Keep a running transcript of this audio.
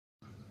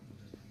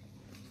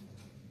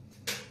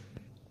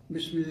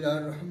بسم اللہ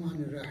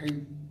الرحمن الرحیم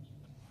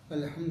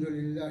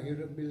الحمدللہ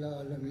رب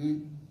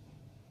العالمین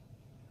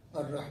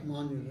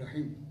الرحمن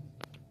الرحیم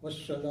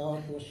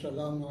والصلاة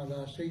والسلام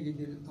علی سید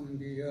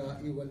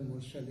الانبیاء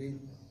والمرسلین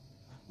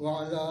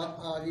وعلی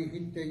آلہ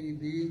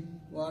الطیبین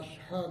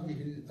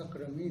واصحابہ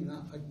الاکرمین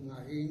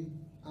اجمعین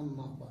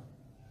اما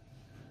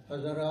بعد۔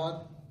 حضرات،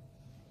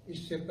 اس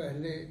سے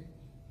پہلے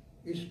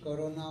اس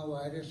کرونا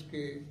وائرس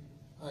کے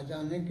آ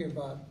جانے کے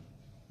بعد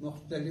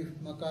مختلف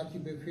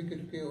مکاتب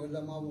فکر کے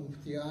علماء و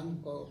مفتیان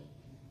کو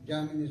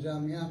جامع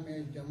نظامیہ میں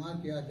جمع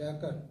کیا جا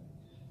کر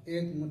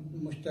ایک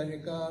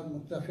مشترکہ اور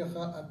متفقہ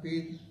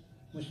اپیل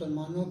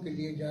مسلمانوں کے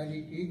لیے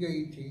جاری کی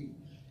گئی تھی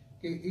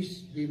کہ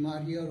اس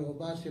بیماری اور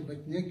وبا سے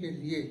بچنے کے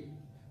لیے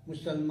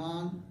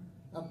مسلمان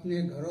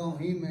اپنے گھروں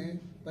ہی میں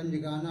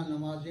پنجگانہ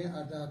نمازیں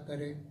ادا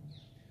کرے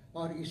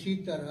اور اسی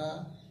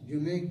طرح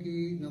جمعے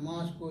کی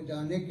نماز کو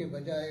جانے کے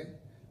بجائے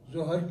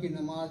ظہر کی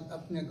نماز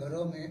اپنے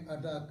گھروں میں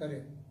ادا کرے۔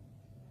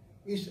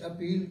 اس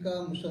اپیل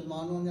کا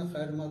مسلمانوں نے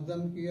خیر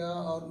مقدم کیا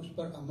اور اس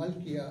پر عمل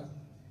کیا۔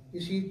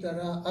 اسی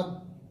طرح اب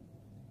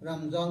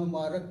رمضان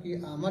مبارک کی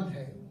آمد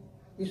ہے۔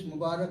 اس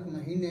مبارک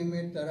مہینے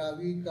میں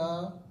تراویح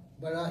کا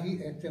بڑا ہی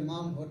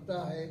اہتمام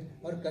ہوتا ہے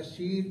اور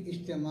کثیر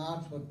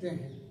اجتماعات ہوتے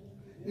ہیں۔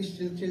 اس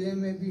سلسلے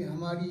میں بھی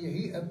ہماری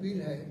یہی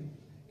اپیل ہے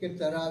کہ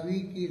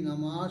تراویح کی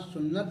نماز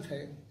سنت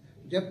ہے،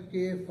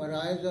 جبکہ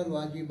فرائض اور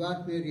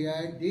واجبات میں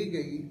رعایت دی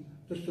گئی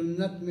تو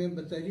سنت میں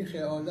بطریق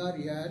اولیٰ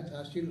رعایت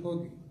حاصل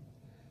ہوگی۔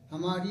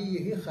 ہماری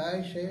یہی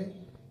خواہش ہے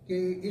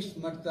کہ اس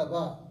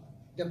مرتبہ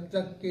جب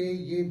تک کہ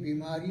یہ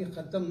بیماری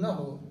ختم نہ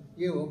ہو،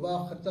 یہ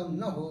وبا ختم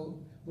نہ ہو،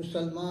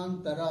 مسلمان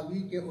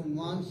تراویح کے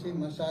عنوان سے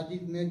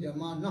مساجد میں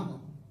جمع نہ ہوں،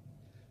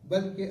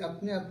 بلکہ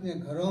اپنے اپنے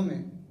گھروں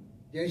میں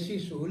جیسی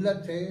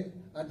سہولت ہے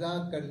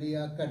ادا کر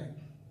لیا کریں۔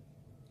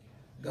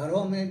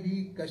 گھروں میں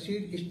بھی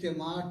کثیر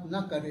اجتماعات نہ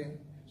کریں،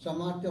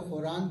 سماعت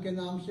قرآن کے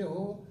نام سے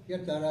ہو یا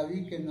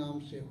تراویح کے نام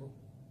سے ہو۔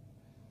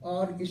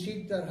 اور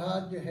اسی طرح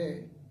جو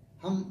ہے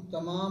ہم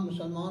تمام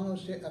مسلمانوں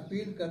سے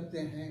اپیل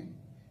کرتے ہیں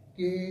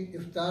کہ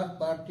افطار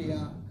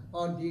پارٹیاں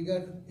اور دیگر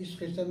اس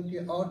قسم کی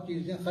اور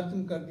چیزیں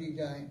ختم کر دی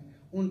جائیں،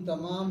 ان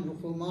تمام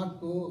رسومات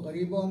کو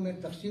غریبوں میں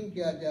تقسیم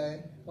کیا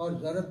جائے اور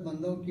ضرورت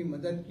مندوں کی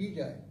مدد کی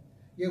جائے۔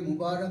 یہ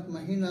مبارک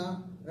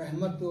مہینہ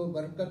رحمت و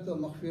برکت و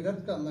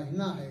مغفرت کا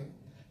مہینہ ہے۔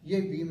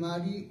 یہ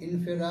بیماری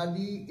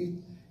انفرادی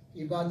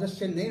عبادت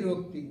سے نہیں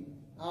روکتی۔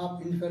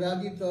 آپ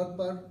انفرادی طور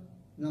پر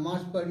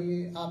نماز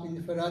پڑھیے، آپ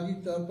انفرادی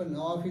طور پر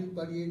نوافل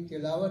پڑھیے،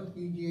 تلاوت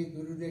کیجیے،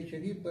 درود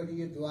شریف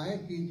پڑھیے، دعائیں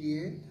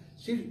کیجیے۔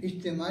 صرف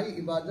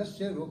اجتماعی عبادت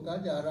سے روکا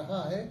جا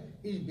رہا ہے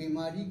اس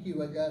بیماری کی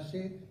وجہ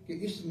سے کہ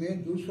اس میں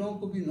دوسروں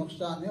کو بھی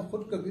نقصان ہے،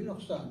 خود کو بھی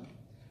نقصان ہے۔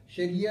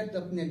 شریعت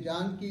اپنے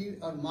جان کی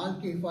اور مال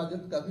کی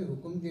حفاظت کا بھی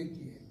حکم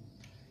دیتی ہے۔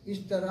 اس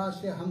طرح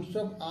سے ہم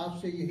سب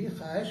آپ سے یہی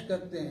خواہش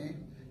کرتے ہیں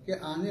کہ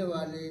آنے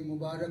والے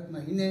مبارک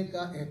مہینے کا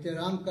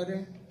احترام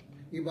کریں،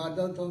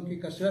 عبادتوں کی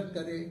کثرت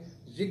کریں،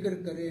 ذکر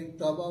کریں،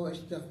 توبہ و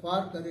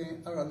استغفار کریں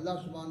اور اللہ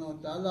سبحانہ و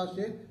تعالیٰ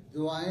سے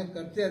دعائیں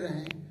کرتے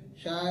رہیں۔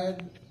 شاید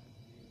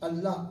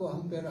اللہ کو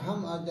ہم پہ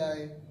رحم آ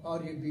جائے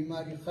اور یہ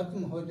بیماری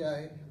ختم ہو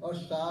جائے اور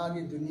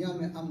ساری دنیا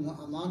میں امن و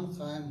امان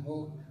قائم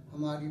ہو۔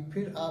 ہماری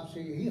پھر آپ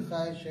سے یہی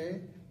خواہش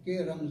ہے کہ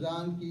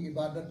رمضان کی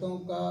عبادتوں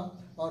کا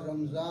اور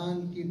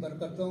رمضان کی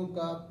برکتوں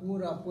کا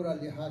پورا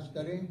لحاظ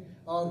کریں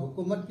اور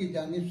حکومت کی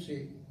جانب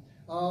سے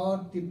اور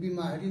طبی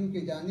ماہرین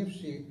کی جانب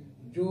سے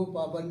جو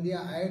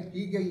پابندیاں عائد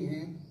کی گئی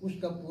ہیں اس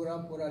کا پورا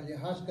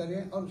لحاظ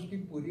کریں اور اس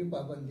کی پوری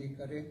پابندی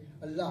کریں۔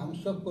 اللہ ہم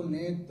سب کو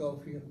نیک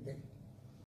توفیق دے۔